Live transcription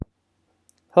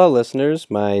Hello,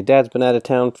 listeners. My dad's been out of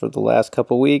town for the last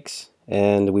couple weeks,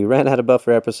 and we ran out of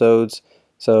buffer episodes.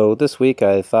 So this week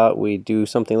I thought we'd do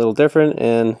something a little different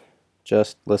and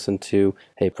just listen to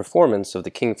a performance of the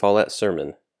King Follett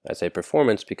sermon. I say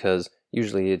performance because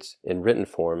usually it's in written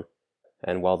form,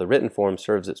 and while the written form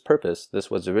serves its purpose,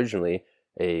 this was originally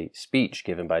a speech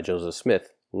given by Joseph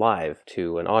Smith live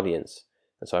to an audience.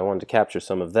 And so I wanted to capture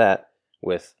some of that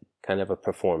with kind of a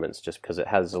performance, just because it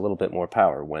has a little bit more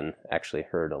power when actually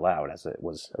heard aloud as it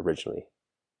was originally.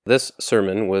 This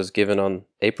sermon was given on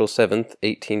April 7th,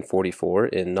 1844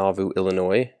 in Nauvoo,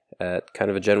 Illinois, at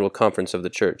kind of a general conference of the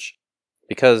church.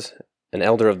 Because an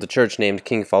elder of the church named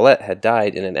King Follett had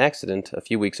died in an accident a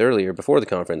few weeks earlier before the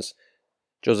conference,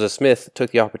 Joseph Smith took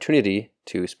the opportunity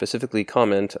to specifically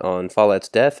comment on Follett's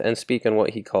death and speak on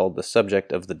what he called the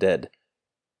subject of the dead.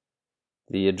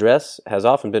 The address has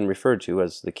often been referred to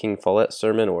as the King Follett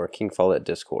Sermon or King Follett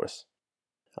Discourse.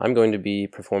 I'm going to be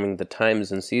performing the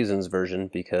Times and Seasons version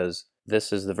because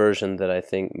this is the version that I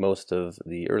think most of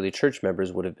the early church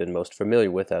members would have been most familiar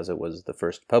with, as it was the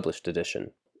first published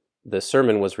edition. This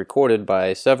sermon was recorded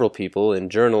by several people in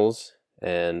journals,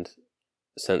 and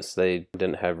since they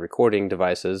didn't have recording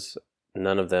devices,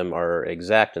 none of them are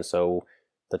exact, and so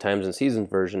the Times and Seasons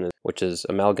version, which is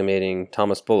amalgamating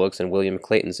Thomas Bullock's and William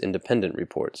Clayton's independent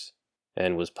reports,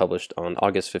 and was published on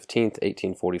August 15th,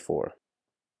 1844.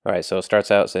 Alright, so it starts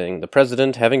out saying, "The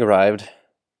President having arrived,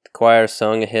 the choir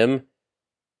sung a hymn,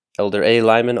 Elder A.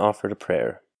 Lyman offered a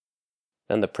prayer.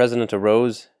 Then the President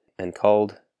arose and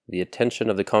called the attention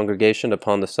of the congregation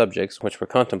upon the subjects which were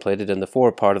contemplated in the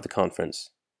forepart of the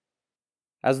conference.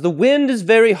 As the wind is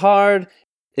very hard,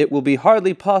 it will be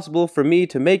hardly possible for me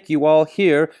to make you all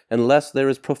hear unless there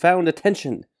is profound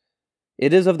attention.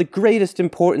 It is of the greatest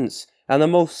importance and the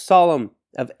most solemn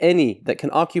of any that can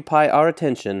occupy our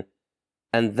attention,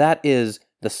 and that is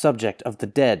the subject of the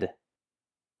dead.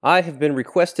 I have been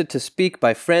requested to speak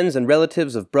by friends and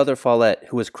relatives of Brother Follett,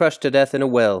 who was crushed to death in a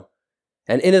well,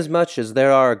 and inasmuch as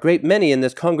there are a great many in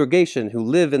this congregation who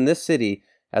live in this city,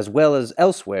 as well as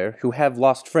elsewhere, who have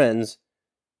lost friends,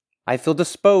 I feel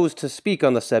disposed to speak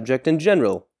on the subject in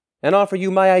general, and offer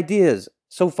you my ideas,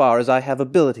 so far as I have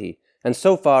ability, and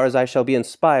so far as I shall be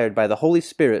inspired by the Holy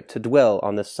Spirit to dwell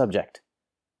on this subject.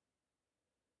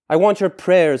 I want your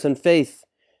prayers and faith,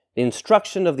 the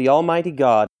instruction of the Almighty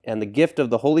God, and the gift of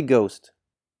the Holy Ghost,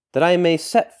 that I may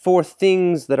set forth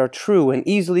things that are true and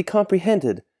easily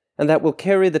comprehended, and that will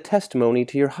carry the testimony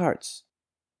to your hearts.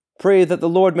 Pray that the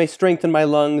Lord may strengthen my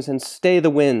lungs and stay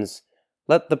the winds.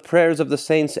 Let the prayers of the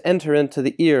saints enter into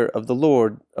the ear of the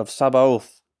Lord of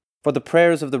Sabaoth, for the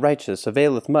prayers of the righteous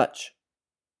availeth much.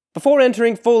 Before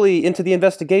entering fully into the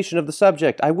investigation of the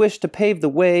subject, I wish to pave the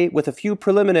way with a few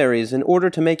preliminaries in order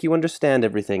to make you understand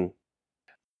everything.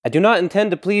 I do not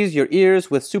intend to please your ears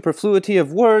with superfluity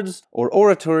of words or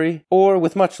oratory or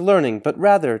with much learning, but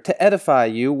rather to edify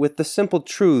you with the simple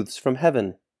truths from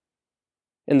heaven.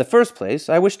 In the first place,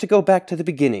 I wish to go back to the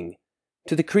beginning,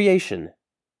 to the creation.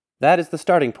 That is the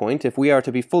starting point if we are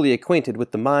to be fully acquainted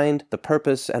with the mind, the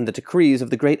purpose, and the decrees of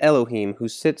the great Elohim who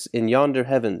sits in yonder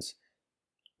heavens.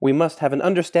 We must have an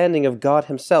understanding of God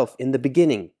himself in the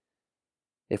beginning.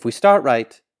 If we start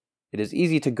right, it is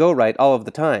easy to go right all of the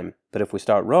time, but if we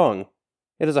start wrong,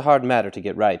 it is a hard matter to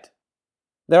get right.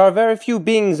 There are very few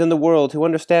beings in the world who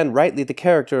understand rightly the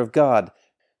character of God.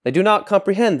 They do not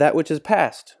comprehend that which is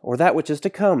past, or that which is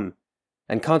to come,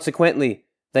 and consequently,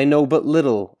 they know but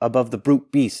little above the brute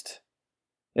beast.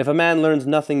 If a man learns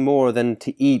nothing more than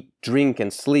to eat, drink,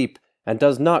 and sleep, and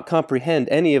does not comprehend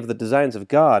any of the designs of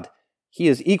God, he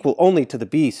is equal only to the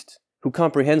beast, who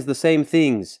comprehends the same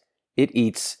things. It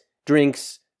eats,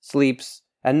 drinks, sleeps,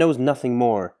 and knows nothing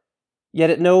more. Yet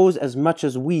it knows as much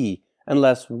as we,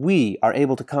 unless we are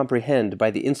able to comprehend by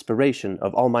the inspiration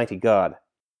of Almighty God.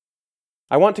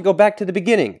 I want to go back to the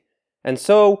beginning, and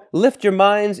so lift your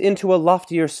minds into a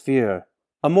loftier sphere,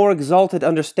 a more exalted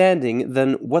understanding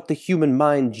than what the human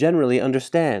mind generally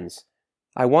understands.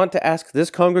 I want to ask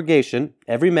this congregation,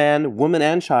 every man, woman,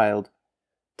 and child,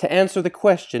 to answer the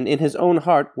question in his own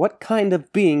heart what kind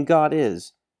of being God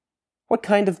is. What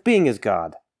kind of being is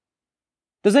God?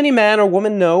 Does any man or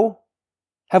woman know?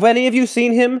 Have any of you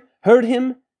seen him, heard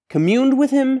him, communed with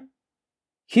him?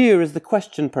 Here is the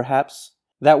question, perhaps,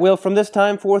 that will from this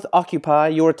time forth occupy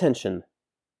your attention.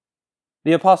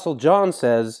 The Apostle John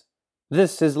says,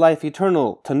 "This is life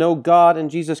eternal, to know God and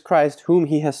Jesus Christ whom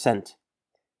he has sent."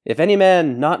 If any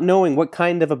man, not knowing what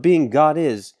kind of a being God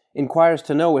is, inquires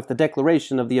to know if the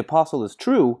declaration of the apostle is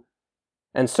true,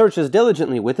 and searches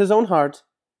diligently with his own heart,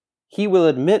 he will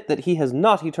admit that he has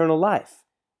not eternal life,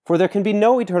 for there can be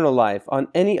no eternal life on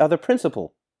any other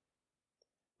principle.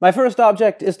 My first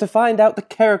object is to find out the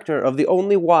character of the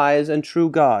only wise and true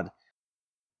God.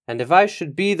 And if I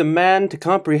should be the man to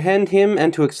comprehend him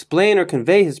and to explain or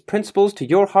convey his principles to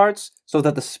your hearts so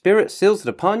that the Spirit seals it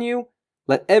upon you,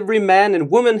 let every man and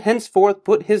woman henceforth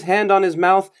put his hand on his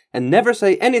mouth and never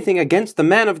say anything against the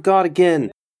man of God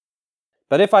again.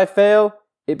 But if I fail,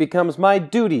 it becomes my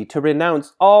duty to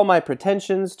renounce all my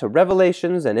pretensions to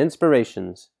revelations and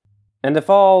inspirations. And if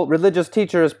all religious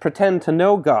teachers pretend to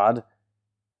know God,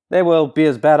 they will be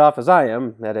as bad off as I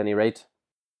am, at any rate.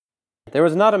 There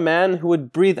is not a man who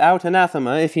would breathe out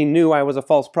anathema if he knew I was a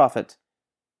false prophet.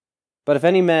 But if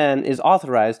any man is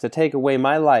authorized to take away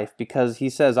my life because he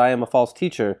says I am a false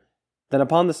teacher, then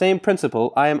upon the same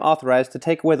principle I am authorized to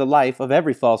take away the life of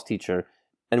every false teacher.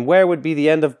 And where would be the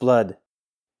end of blood?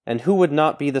 And who would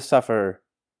not be the sufferer?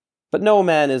 But no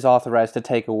man is authorized to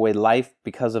take away life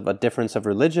because of a difference of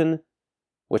religion,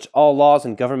 which all laws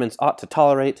and governments ought to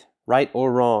tolerate, right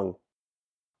or wrong.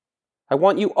 I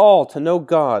want you all to know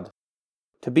God,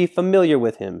 to be familiar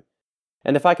with him,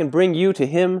 and if I can bring you to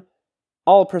him,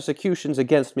 all persecutions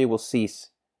against me will cease.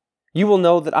 You will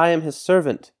know that I am his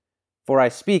servant, for I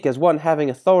speak as one having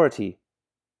authority.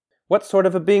 What sort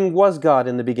of a being was God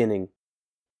in the beginning?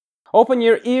 Open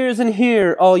your ears and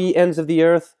hear, all ye ends of the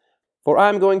earth, for I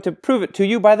am going to prove it to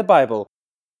you by the Bible,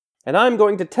 and I am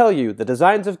going to tell you the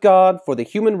designs of God for the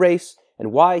human race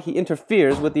and why he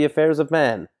interferes with the affairs of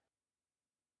man.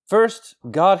 First,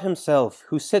 God himself,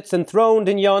 who sits enthroned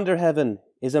in yonder heaven,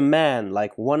 is a man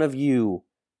like one of you.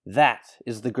 That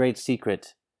is the great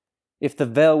secret. If the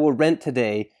veil were rent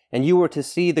today, and you were to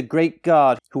see the great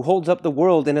God who holds up the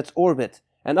world in its orbit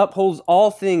and upholds all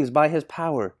things by his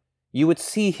power, you would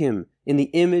see him in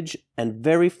the image and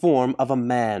very form of a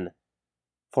man.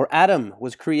 For Adam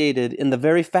was created in the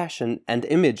very fashion and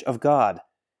image of God.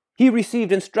 He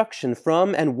received instruction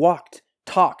from and walked,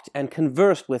 talked, and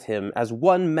conversed with him as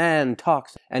one man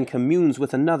talks and communes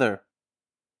with another.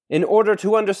 In order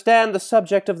to understand the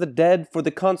subject of the dead for the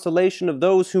consolation of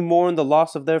those who mourn the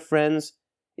loss of their friends,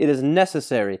 it is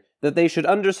necessary that they should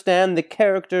understand the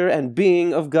character and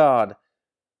being of God.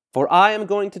 For I am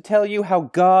going to tell you how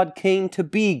God came to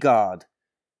be God.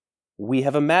 We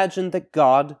have imagined that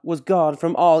God was God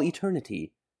from all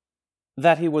eternity.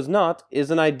 That he was not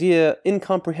is an idea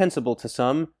incomprehensible to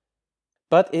some,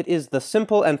 but it is the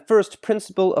simple and first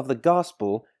principle of the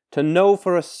gospel to know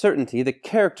for a certainty the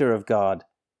character of God,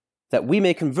 that we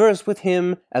may converse with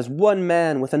him as one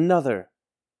man with another.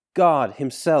 God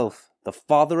himself, the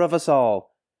Father of us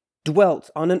all, dwelt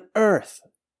on an earth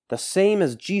the same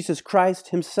as Jesus Christ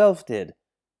himself did,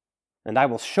 and I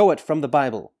will show it from the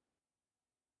Bible.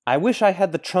 I wish I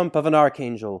had the trump of an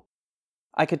archangel.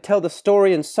 I could tell the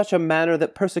story in such a manner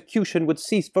that persecution would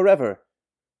cease forever.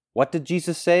 What did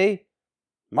Jesus say?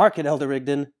 Mark it, Elder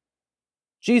Rigdon.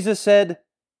 Jesus said,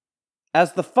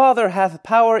 "As the Father hath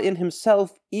power in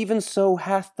himself, even so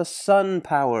hath the Son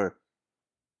power."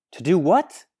 To do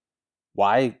what?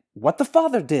 Why, what the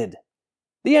Father did.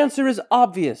 The answer is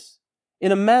obvious.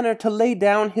 In a manner to lay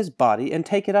down his body and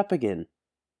take it up again.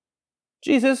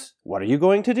 Jesus, what are you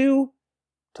going to do?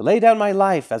 To lay down my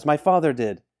life as my Father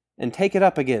did, and take it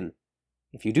up again.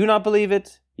 If you do not believe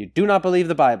it, you do not believe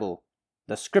the Bible.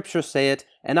 The Scriptures say it,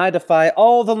 and I defy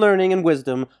all the learning and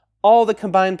wisdom, all the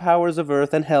combined powers of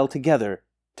earth and hell together,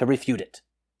 to refute it.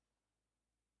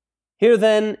 Here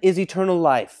then is eternal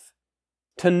life,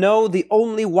 to know the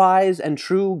only wise and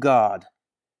true God.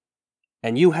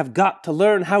 And you have got to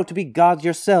learn how to be gods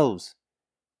yourselves,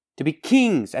 to be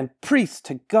kings and priests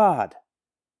to God,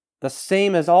 the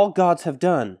same as all gods have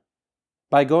done,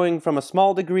 by going from a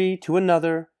small degree to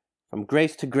another, from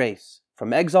grace to grace,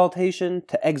 from exaltation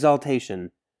to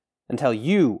exaltation, until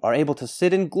you are able to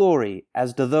sit in glory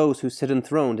as do those who sit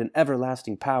enthroned in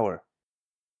everlasting power.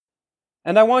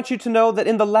 And I want you to know that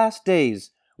in the last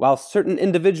days, while certain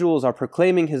individuals are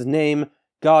proclaiming his name,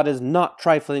 God is not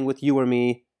trifling with you or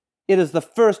me. It is the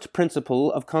first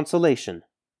principle of consolation.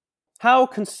 How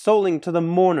consoling to the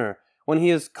mourner when he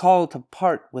is called to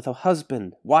part with a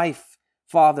husband, wife,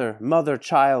 father, mother,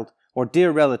 child, or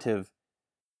dear relative,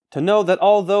 to know that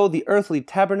although the earthly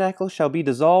tabernacle shall be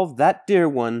dissolved, that dear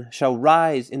one shall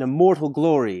rise in immortal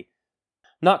glory,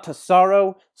 not to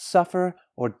sorrow, suffer,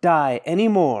 or die any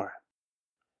more,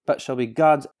 but shall be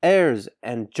God's heirs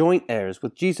and joint heirs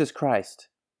with Jesus Christ.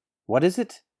 What is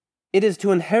it? It is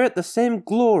to inherit the same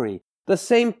glory, the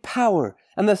same power,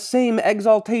 and the same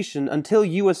exaltation until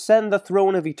you ascend the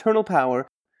throne of eternal power,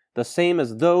 the same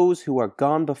as those who are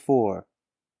gone before.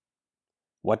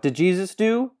 What did Jesus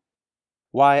do?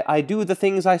 Why, I do the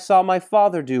things I saw my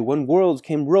Father do when worlds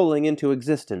came rolling into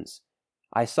existence.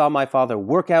 I saw my Father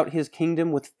work out his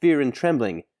kingdom with fear and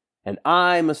trembling, and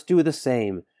I must do the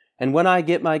same. And when I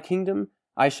get my kingdom,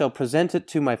 I shall present it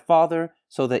to my Father,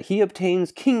 so that he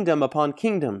obtains kingdom upon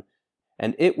kingdom,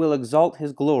 and it will exalt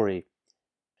his glory.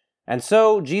 And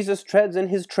so Jesus treads in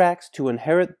his tracks to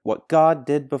inherit what God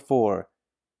did before.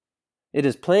 It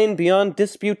is plain beyond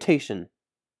disputation.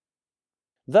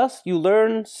 Thus you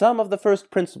learn some of the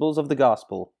first principles of the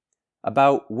gospel,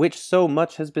 about which so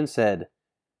much has been said.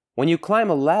 When you climb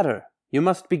a ladder, you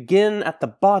must begin at the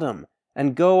bottom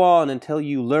and go on until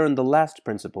you learn the last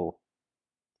principle.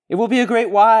 It will be a great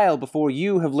while before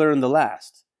you have learned the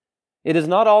last. It is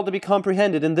not all to be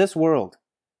comprehended in this world.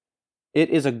 It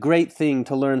is a great thing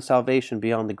to learn salvation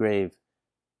beyond the grave.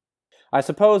 I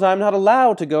suppose I am not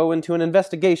allowed to go into an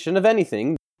investigation of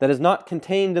anything that is not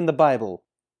contained in the Bible.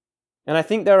 And I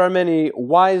think there are many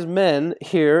wise men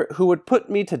here who would put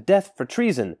me to death for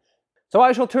treason. So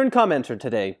I shall turn commenter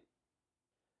today.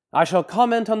 I shall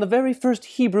comment on the very first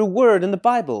Hebrew word in the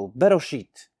Bible,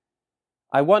 Beroshit.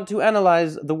 I want to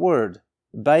analyze the word,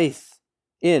 Baith,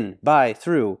 in, by,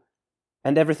 through,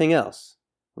 and everything else.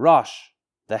 Rosh,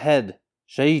 the head,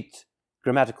 Shait,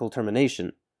 grammatical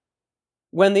termination.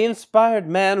 When the inspired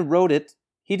man wrote it,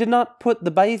 he did not put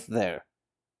the Baith there.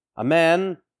 A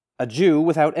man, a Jew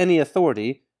without any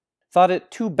authority, thought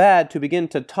it too bad to begin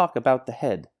to talk about the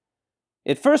head.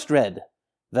 It first read,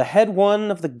 "The head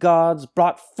one of the gods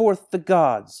brought forth the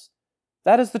gods."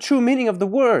 That is the true meaning of the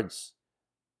words.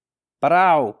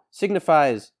 Barau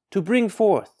signifies to bring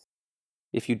forth.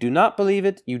 If you do not believe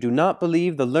it, you do not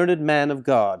believe the learned man of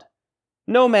God.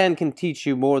 No man can teach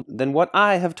you more than what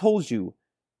I have told you.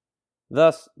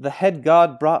 Thus, the head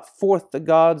god brought forth the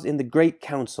gods in the great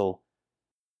council.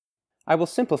 I will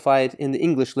simplify it in the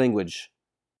English language.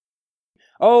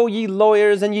 "O ye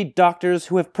lawyers and ye doctors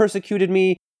who have persecuted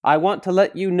me, I want to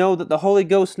let you know that the Holy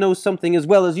Ghost knows something as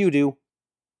well as you do."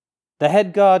 The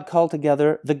head god called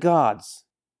together the gods,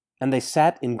 and they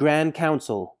sat in grand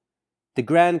council. The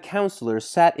grand counselors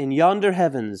sat in yonder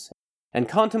heavens, and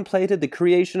contemplated the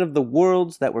creation of the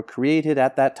worlds that were created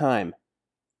at that time.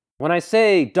 When I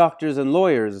say doctors and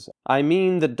lawyers, I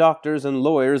mean the doctors and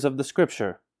lawyers of the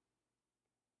Scripture.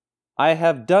 I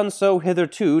have done so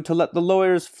hitherto to let the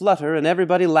lawyers flutter and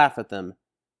everybody laugh at them.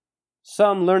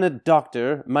 Some learned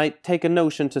doctor might take a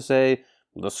notion to say,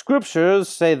 "The Scriptures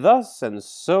say thus, and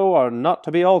so are not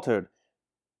to be altered."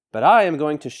 But I am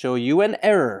going to show you an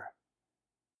error.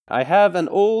 I have an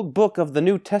old book of the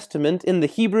New Testament in the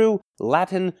Hebrew,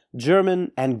 Latin,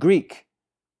 German, and Greek.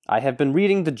 I have been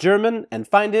reading the German and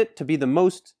find it to be the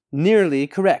most nearly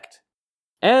correct,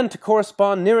 and to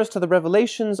correspond nearest to the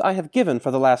revelations I have given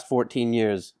for the last 14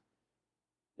 years.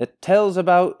 It tells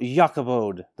about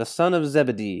Jochebod, the son of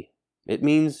Zebedee. It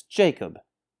means Jacob.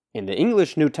 In the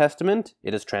English New Testament,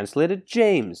 it is translated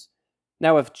James.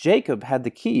 Now, if Jacob had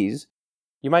the keys,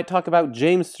 you might talk about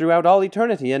James throughout all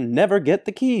eternity and never get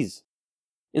the keys.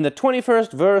 In the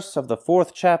 21st verse of the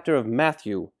 4th chapter of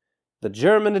Matthew, the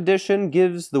German edition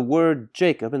gives the word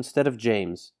Jacob instead of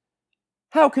James.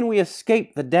 How can we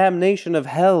escape the damnation of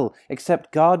hell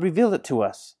except God reveal it to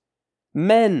us?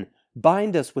 Men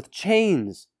bind us with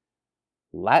chains.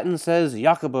 Latin says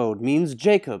Jochebod means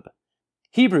Jacob.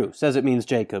 Hebrew says it means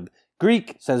Jacob.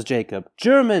 Greek says Jacob.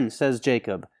 German says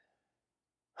Jacob.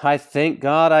 I thank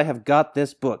God I have got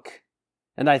this book,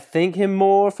 and I thank Him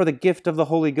more for the gift of the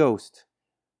Holy Ghost.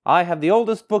 I have the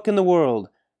oldest book in the world,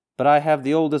 but I have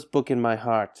the oldest book in my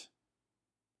heart.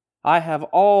 I have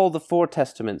all the 4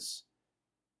 Testaments.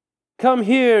 Come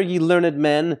here, ye learned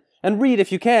men, and read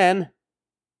if you can.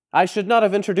 I should not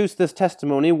have introduced this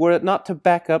testimony were it not to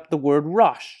back up the word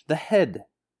Rosh, the head.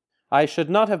 I should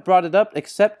not have brought it up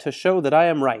except to show that I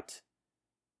am right.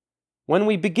 When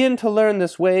we begin to learn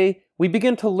this way, we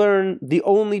begin to learn the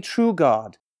only true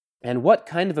God, and what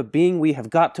kind of a being we have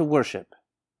got to worship.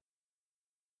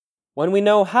 When we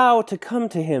know how to come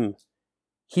to Him,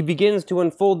 He begins to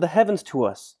unfold the heavens to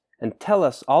us and tell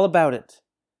us all about it.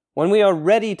 When we are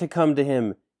ready to come to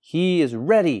Him, He is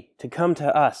ready to come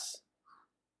to us.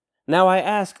 Now I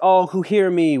ask all who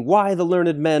hear me why the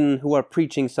learned men who are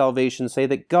preaching salvation say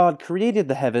that God created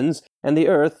the heavens and the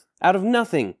earth out of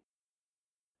nothing.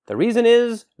 The reason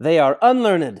is they are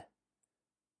unlearned.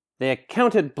 They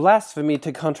account it blasphemy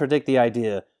to contradict the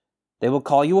idea. They will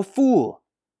call you a fool.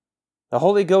 The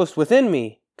Holy Ghost within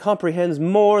me comprehends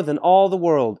more than all the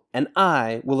world, and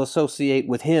I will associate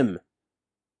with Him.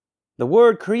 The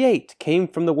word create came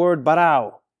from the word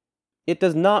barau. It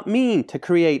does not mean to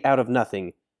create out of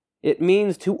nothing. It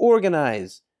means to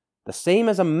organize, the same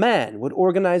as a man would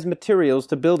organize materials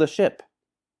to build a ship.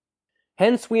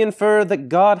 Hence we infer that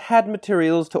God had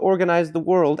materials to organize the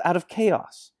world out of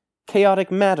chaos,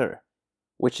 chaotic matter,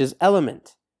 which is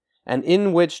element, and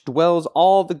in which dwells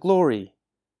all the glory.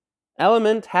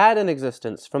 Element had an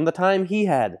existence from the time he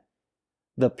had.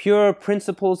 The pure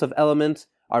principles of element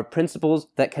are principles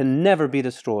that can never be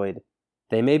destroyed.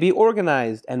 They may be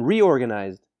organized and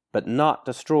reorganized, but not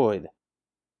destroyed.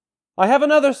 I have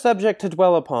another subject to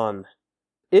dwell upon.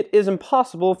 It is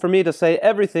impossible for me to say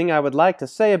everything I would like to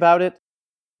say about it,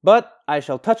 but I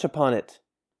shall touch upon it.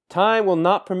 Time will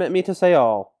not permit me to say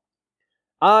all.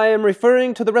 I am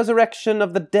referring to the resurrection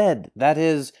of the dead, that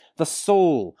is, the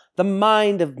soul, the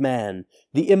mind of man,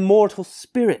 the immortal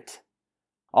spirit.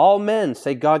 All men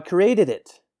say God created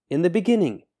it, in the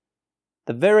beginning.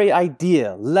 The very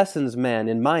idea lessens man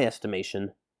in my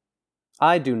estimation.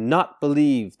 I do not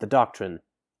believe the doctrine.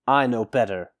 I know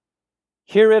better.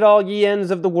 Hear it, all ye ends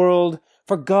of the world,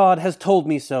 for God has told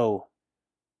me so.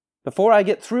 Before I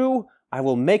get through, I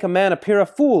will make a man appear a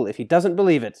fool if he doesn't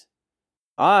believe it.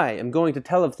 I am going to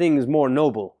tell of things more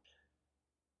noble.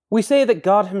 We say that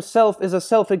God himself is a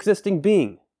self-existing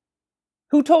being.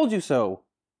 Who told you so?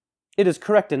 It is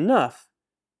correct enough,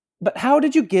 but how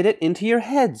did you get it into your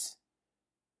heads?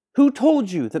 Who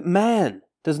told you that man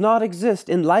does not exist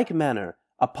in like manner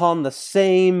upon the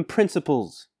same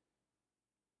principles?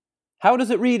 How does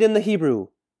it read in the Hebrew?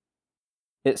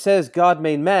 It says God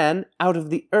made man out of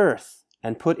the earth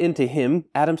and put into him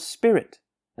Adam's spirit,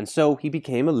 and so he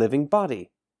became a living body.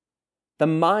 The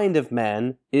mind of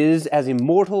man is as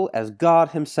immortal as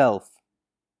God himself.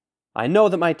 I know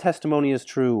that my testimony is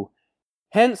true.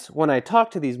 Hence, when I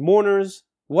talk to these mourners,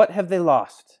 what have they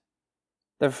lost?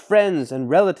 Their friends and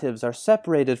relatives are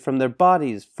separated from their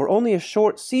bodies for only a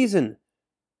short season.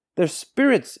 Their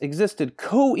spirits existed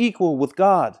co-equal with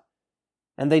God,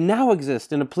 and they now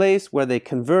exist in a place where they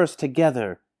converse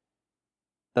together,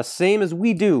 the same as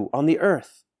we do on the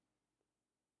earth.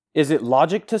 Is it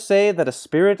logic to say that a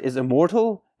spirit is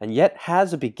immortal and yet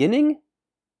has a beginning?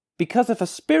 Because if a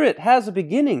spirit has a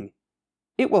beginning,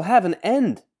 it will have an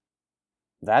end.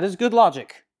 That is good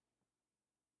logic.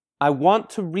 I want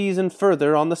to reason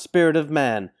further on the spirit of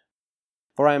man,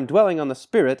 for I am dwelling on the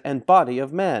spirit and body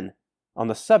of man, on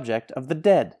the subject of the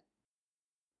dead.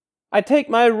 I take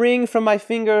my ring from my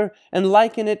finger and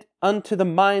liken it unto the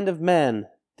mind of man,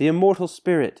 the immortal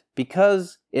spirit,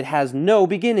 because it has no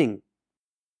beginning.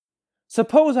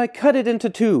 Suppose I cut it into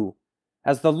two.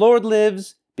 As the Lord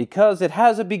lives, because it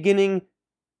has a beginning,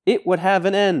 it would have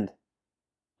an end.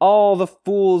 All the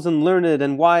fools and learned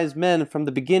and wise men from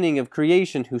the beginning of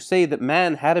creation who say that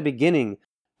man had a beginning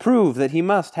prove that he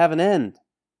must have an end.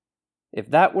 If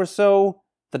that were so,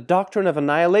 the doctrine of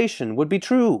annihilation would be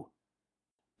true.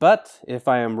 But if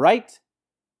I am right,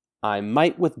 I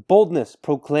might with boldness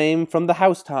proclaim from the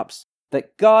housetops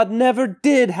that God never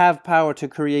did have power to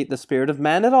create the spirit of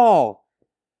man at all.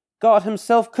 God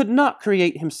himself could not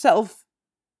create himself.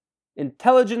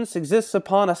 Intelligence exists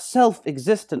upon a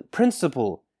self-existent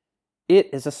principle. It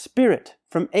is a spirit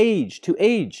from age to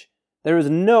age. There is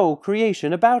no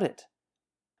creation about it.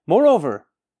 Moreover,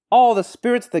 all the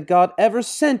spirits that God ever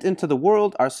sent into the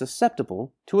world are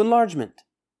susceptible to enlargement.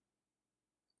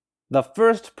 The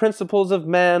first principles of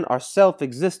man are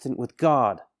self-existent with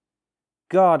God.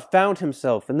 God found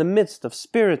himself in the midst of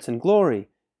spirits and glory,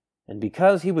 and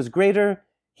because he was greater,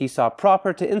 he saw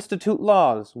proper to institute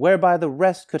laws whereby the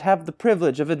rest could have the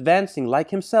privilege of advancing like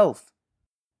himself,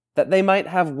 that they might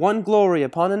have one glory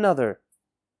upon another,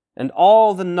 and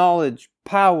all the knowledge,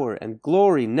 power, and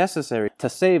glory necessary to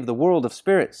save the world of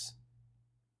spirits.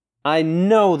 I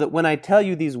know that when I tell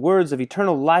you these words of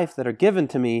eternal life that are given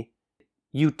to me,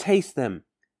 you taste them,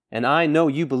 and I know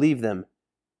you believe them.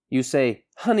 You say,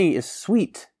 honey is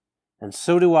sweet, and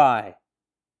so do I.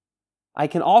 I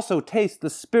can also taste the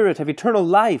spirit of eternal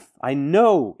life. I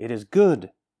know it is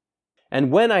good. And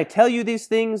when I tell you these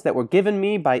things that were given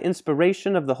me by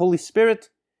inspiration of the Holy Spirit,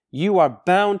 you are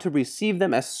bound to receive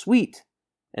them as sweet,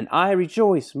 and I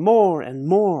rejoice more and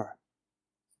more.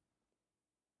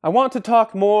 I want to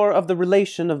talk more of the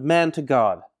relation of man to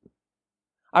God.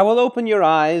 I will open your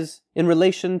eyes in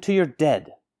relation to your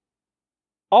dead.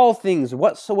 All things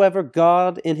whatsoever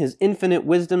God in his infinite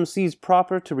wisdom sees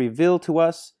proper to reveal to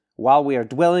us while we are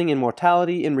dwelling in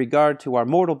mortality in regard to our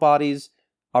mortal bodies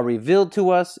are revealed to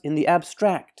us in the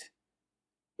abstract,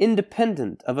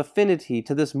 independent of affinity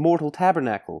to this mortal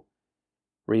tabernacle,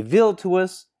 revealed to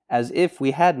us as if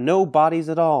we had no bodies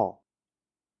at all.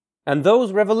 And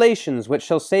those revelations which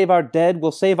shall save our dead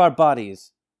will save our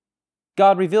bodies.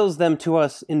 God reveals them to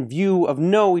us in view of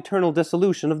no eternal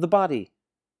dissolution of the body.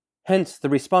 Hence the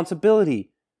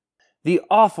responsibility, the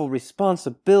awful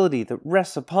responsibility that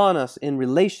rests upon us in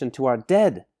relation to our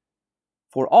dead.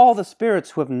 For all the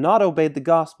spirits who have not obeyed the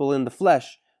gospel in the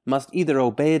flesh must either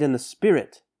obey it in the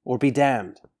spirit or be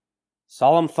damned.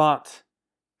 Solemn thought,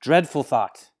 dreadful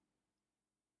thought.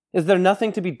 Is there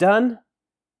nothing to be done?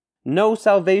 No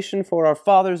salvation for our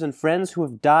fathers and friends who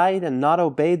have died and not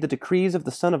obeyed the decrees of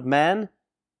the Son of Man?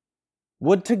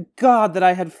 Would to God that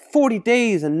I had 40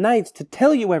 days and nights to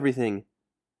tell you everything.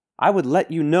 I would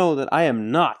let you know that I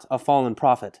am not a fallen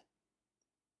prophet.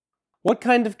 What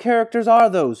kind of characters are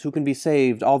those who can be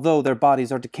saved, although their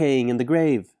bodies are decaying in the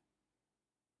grave?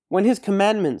 When His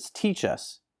commandments teach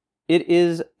us, it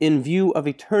is in view of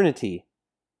eternity.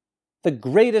 The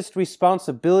greatest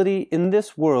responsibility in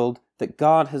this world that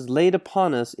God has laid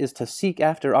upon us is to seek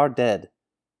after our dead.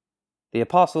 The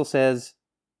apostle says,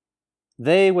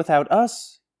 "They without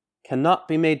us cannot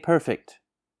be made perfect."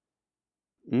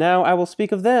 Now I will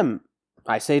speak of them.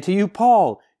 I say to you,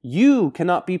 Paul, you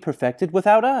cannot be perfected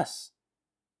without us.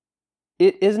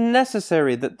 It is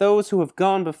necessary that those who have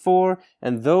gone before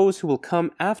and those who will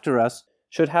come after us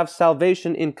should have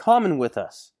salvation in common with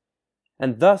us.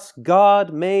 And thus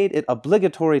God made it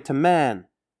obligatory to man.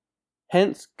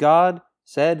 Hence God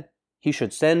said He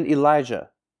should send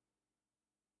Elijah.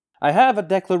 I have a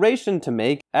declaration to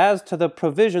make as to the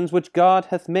provisions which God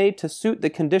hath made to suit the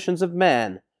conditions of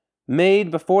man,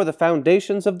 made before the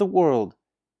foundations of the world.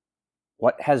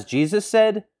 What has Jesus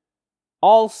said?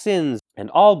 All sins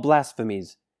and all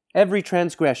blasphemies, every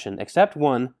transgression except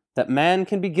one that man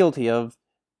can be guilty of,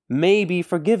 may be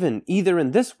forgiven either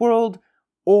in this world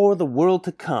or the world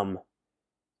to come.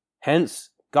 Hence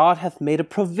God hath made a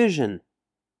provision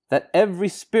that every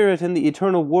spirit in the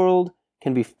eternal world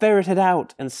can be ferreted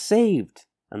out and saved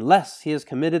unless he has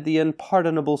committed the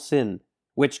unpardonable sin,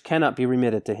 which cannot be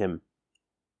remitted to him.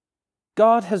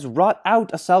 God has wrought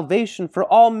out a salvation for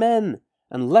all men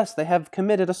unless they have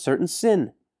committed a certain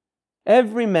sin.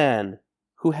 Every man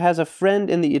who has a friend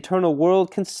in the eternal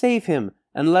world can save him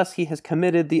unless he has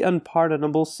committed the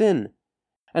unpardonable sin.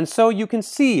 And so you can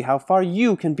see how far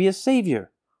you can be a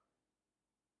savior.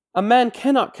 A man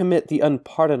cannot commit the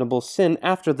unpardonable sin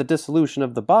after the dissolution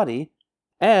of the body,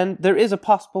 and there is a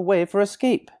possible way for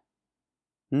escape.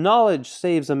 Knowledge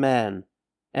saves a man,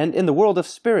 and in the world of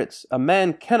spirits, a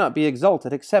man cannot be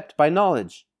exalted except by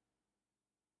knowledge.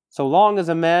 So long as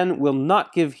a man will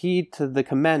not give heed to the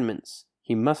commandments,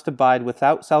 he must abide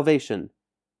without salvation.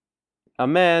 A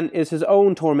man is his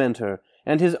own tormentor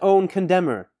and his own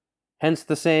condemner. Hence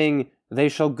the saying, "They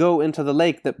shall go into the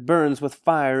lake that burns with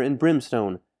fire and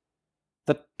brimstone."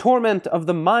 The torment of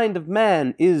the mind of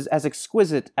man is as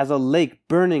exquisite as a lake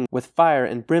burning with fire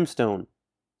and brimstone.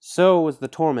 So is the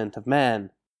torment of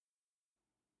man.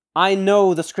 I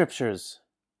know the Scriptures.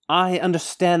 I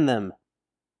understand them.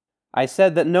 I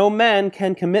said that no man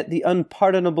can commit the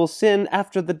unpardonable sin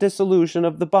after the dissolution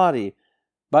of the body,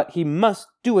 but he must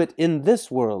do it in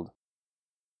this world.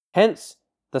 Hence,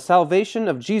 the salvation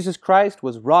of Jesus Christ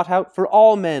was wrought out for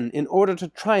all men in order to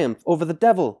triumph over the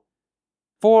devil.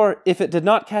 For if it did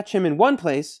not catch him in one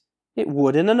place, it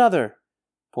would in another,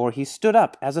 for he stood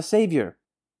up as a Savior.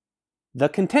 The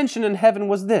contention in heaven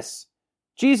was this: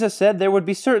 Jesus said there would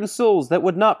be certain souls that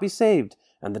would not be saved,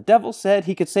 and the devil said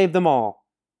he could save them all.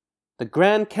 The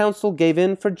grand council gave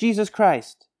in for Jesus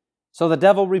Christ, so the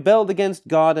devil rebelled against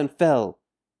God and fell,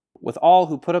 with all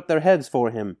who put up their heads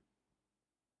for him.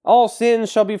 All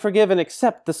sins shall be forgiven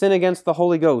except the sin against the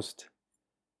Holy Ghost.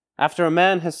 After a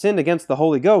man has sinned against the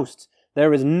Holy Ghost,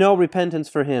 there is no repentance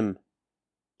for him.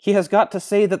 He has got to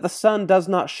say that the sun does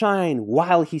not shine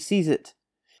while he sees it.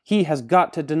 He has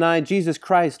got to deny Jesus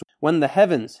Christ when the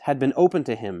heavens had been opened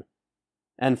to him.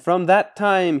 And from that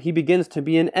time he begins to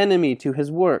be an enemy to his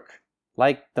work,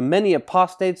 like the many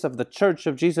apostates of the Church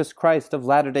of Jesus Christ of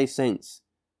Latter-day Saints.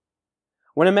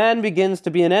 When a man begins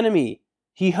to be an enemy,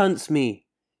 he hunts me.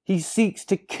 He seeks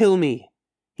to kill me.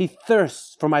 He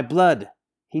thirsts for my blood.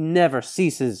 He never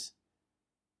ceases.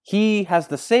 He has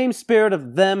the same spirit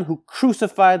of them who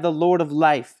crucified the Lord of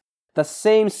life, the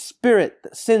same spirit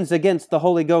that sins against the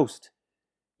Holy Ghost.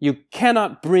 You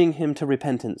cannot bring him to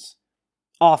repentance.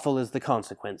 Awful is the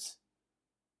consequence.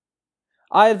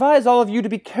 I advise all of you to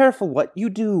be careful what you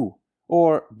do,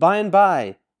 or by and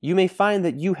by you may find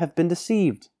that you have been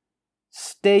deceived.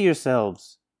 Stay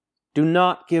yourselves. Do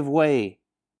not give way.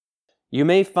 You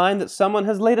may find that someone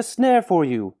has laid a snare for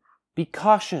you. Be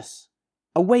cautious.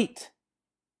 Await.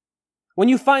 When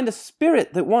you find a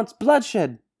spirit that wants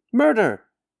bloodshed, murder,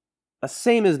 the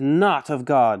same is not of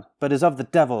God, but is of the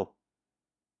devil.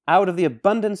 Out of the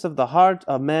abundance of the heart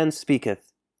a man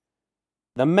speaketh.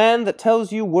 The man that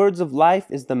tells you words of life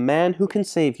is the man who can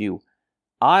save you.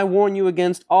 I warn you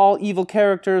against all evil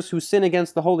characters who sin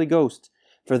against the Holy Ghost,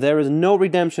 for there is no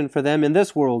redemption for them in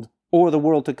this world or the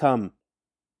world to come.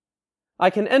 I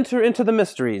can enter into the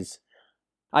mysteries.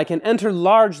 I can enter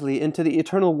largely into the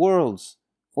eternal worlds.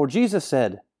 For Jesus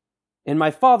said, "In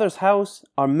my Father's house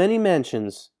are many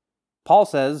mansions." Paul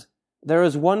says, "There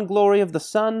is one glory of the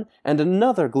sun, and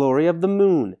another glory of the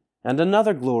moon, and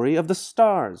another glory of the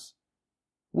stars."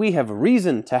 We have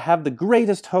reason to have the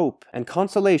greatest hope and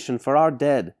consolation for our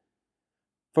dead.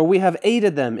 For we have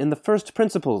aided them in the first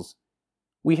principles.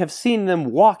 We have seen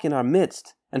them walk in our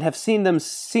midst, and have seen them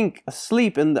sink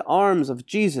asleep in the arms of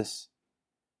Jesus.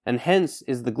 And hence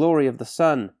is the glory of the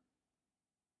Son.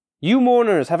 You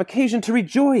mourners have occasion to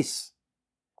rejoice,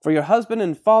 for your husband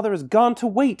and father is gone to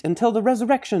wait until the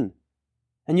resurrection,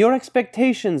 and your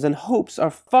expectations and hopes are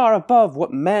far above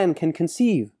what man can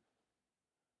conceive.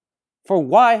 For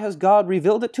why has God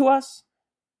revealed it to us?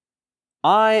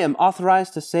 I am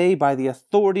authorized to say by the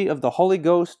authority of the Holy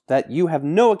Ghost that you have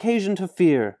no occasion to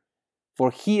fear,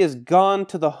 for he is gone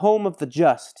to the home of the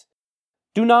just.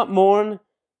 Do not mourn.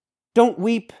 Don't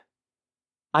weep.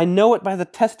 I know it by the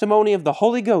testimony of the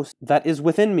Holy Ghost that is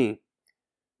within me.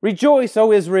 Rejoice,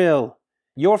 O Israel!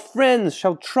 Your friends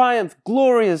shall triumph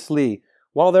gloriously,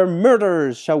 while their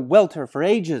murderers shall welter for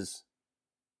ages.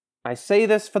 I say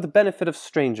this for the benefit of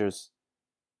strangers.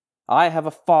 I have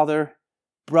a father,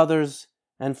 brothers,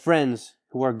 and friends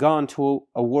who are gone to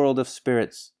a world of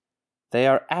spirits. They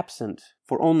are absent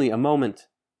for only a moment.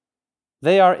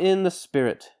 They are in the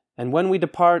Spirit, and when we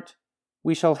depart,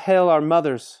 we shall hail our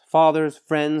mothers, fathers,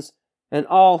 friends, and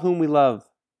all whom we love.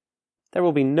 There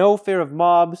will be no fear of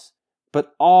mobs,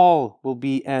 but all will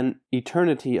be an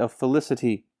eternity of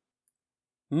felicity.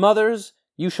 Mothers,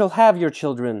 you shall have your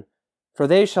children, for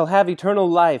they shall have eternal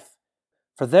life,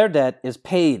 for their debt is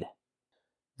paid.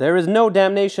 There is no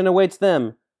damnation awaits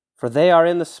them, for they are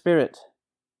in the Spirit.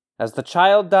 As the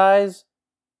child dies,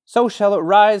 so shall it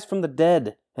rise from the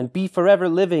dead, and be forever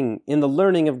living in the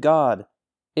learning of God.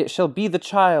 It shall be the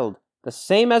child, the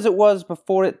same as it was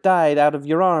before it died out of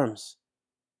your arms.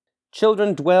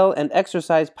 Children dwell and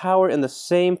exercise power in the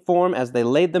same form as they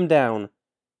laid them down.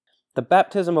 The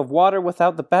baptism of water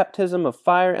without the baptism of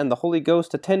fire and the Holy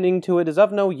Ghost attending to it is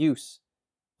of no use.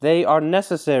 They are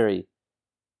necessary.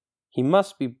 He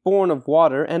must be born of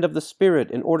water and of the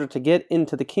Spirit in order to get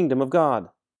into the kingdom of God.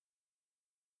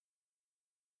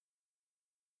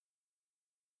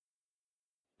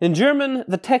 In German,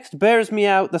 the text bears me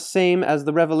out the same as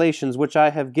the revelations which I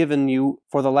have given you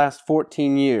for the last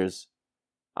 14 years.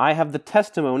 I have the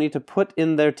testimony to put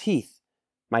in their teeth.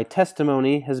 My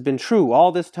testimony has been true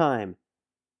all this time.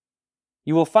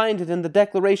 You will find it in the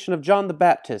declaration of John the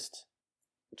Baptist.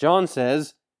 John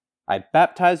says, "I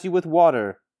baptize you with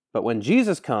water, but when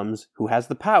Jesus comes, who has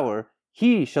the power,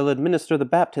 he shall administer the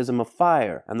baptism of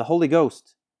fire and the Holy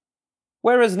Ghost."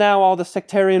 Where is now all the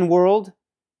sectarian world?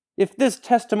 If this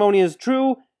testimony is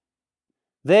true,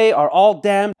 they are all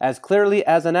damned as clearly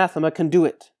as anathema can do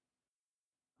it.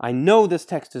 I know this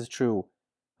text is true.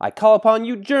 I call upon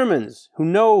you Germans, who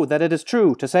know that it is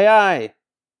true, to say aye.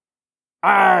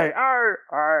 Aye, aye,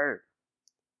 aye.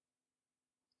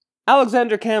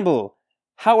 Alexander Campbell,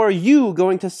 how are you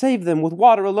going to save them with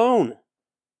water alone?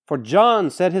 For John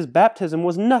said his baptism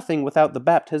was nothing without the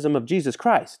baptism of Jesus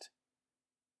Christ.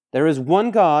 There is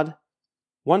one God,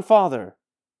 one Father,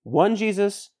 one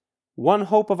Jesus, one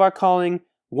hope of our calling,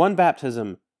 one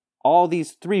baptism. All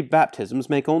these three baptisms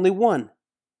make only one.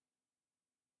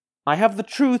 I have the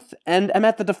truth and am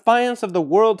at the defiance of the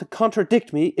world to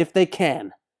contradict me if they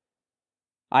can.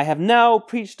 I have now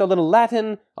preached a little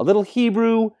Latin, a little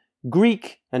Hebrew,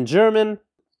 Greek, and German,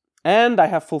 and I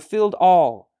have fulfilled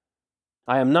all.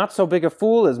 I am not so big a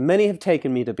fool as many have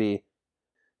taken me to be.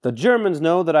 The Germans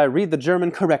know that I read the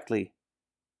German correctly.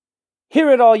 Hear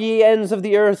it, all ye ends of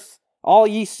the earth, all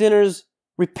ye sinners,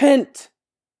 repent!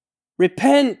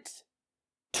 Repent!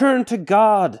 Turn to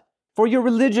God, for your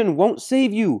religion won't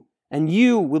save you, and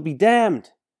you will be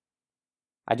damned.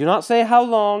 I do not say how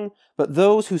long, but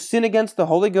those who sin against the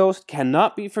Holy Ghost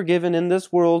cannot be forgiven in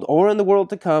this world or in the world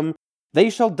to come. They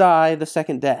shall die the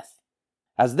second death.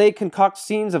 As they concoct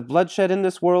scenes of bloodshed in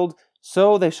this world,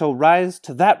 so they shall rise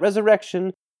to that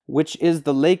resurrection which is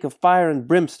the lake of fire and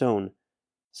brimstone.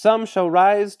 Some shall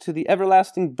rise to the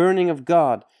everlasting burning of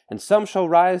God, and some shall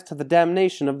rise to the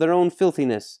damnation of their own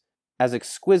filthiness, as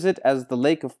exquisite as the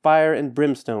lake of fire and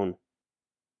brimstone.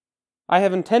 I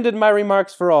have intended my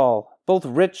remarks for all, both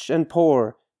rich and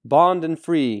poor, bond and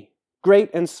free, great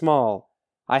and small.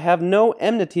 I have no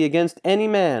enmity against any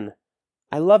man.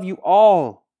 I love you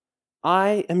all.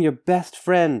 I am your best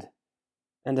friend.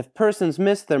 And if persons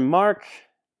miss their mark,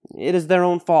 it is their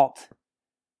own fault.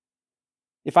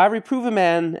 If I reprove a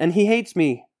man and he hates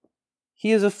me,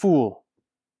 he is a fool,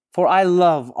 for I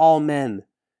love all men.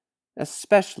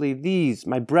 especially these,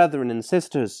 my brethren and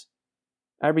sisters.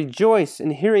 I rejoice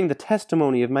in hearing the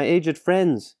testimony of my aged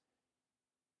friends.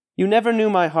 You never knew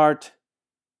my heart.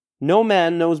 No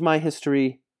man knows my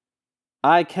history.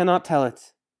 I cannot tell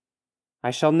it. I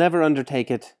shall never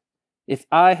undertake it. If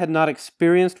I had not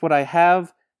experienced what I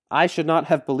have, I should not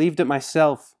have believed it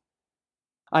myself.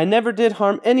 I never did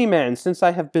harm any man since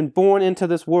I have been born into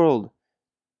this world.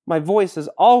 My voice is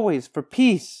always for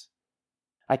peace.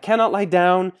 I cannot lie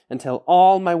down until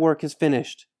all my work is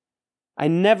finished. I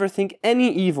never think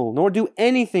any evil, nor do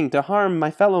anything to harm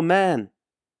my fellow man.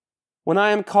 When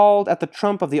I am called at the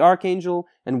trump of the archangel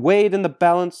and weighed in the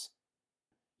balance,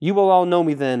 you will all know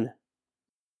me then.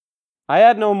 I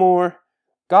add no more.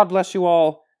 God bless you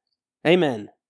all. Amen.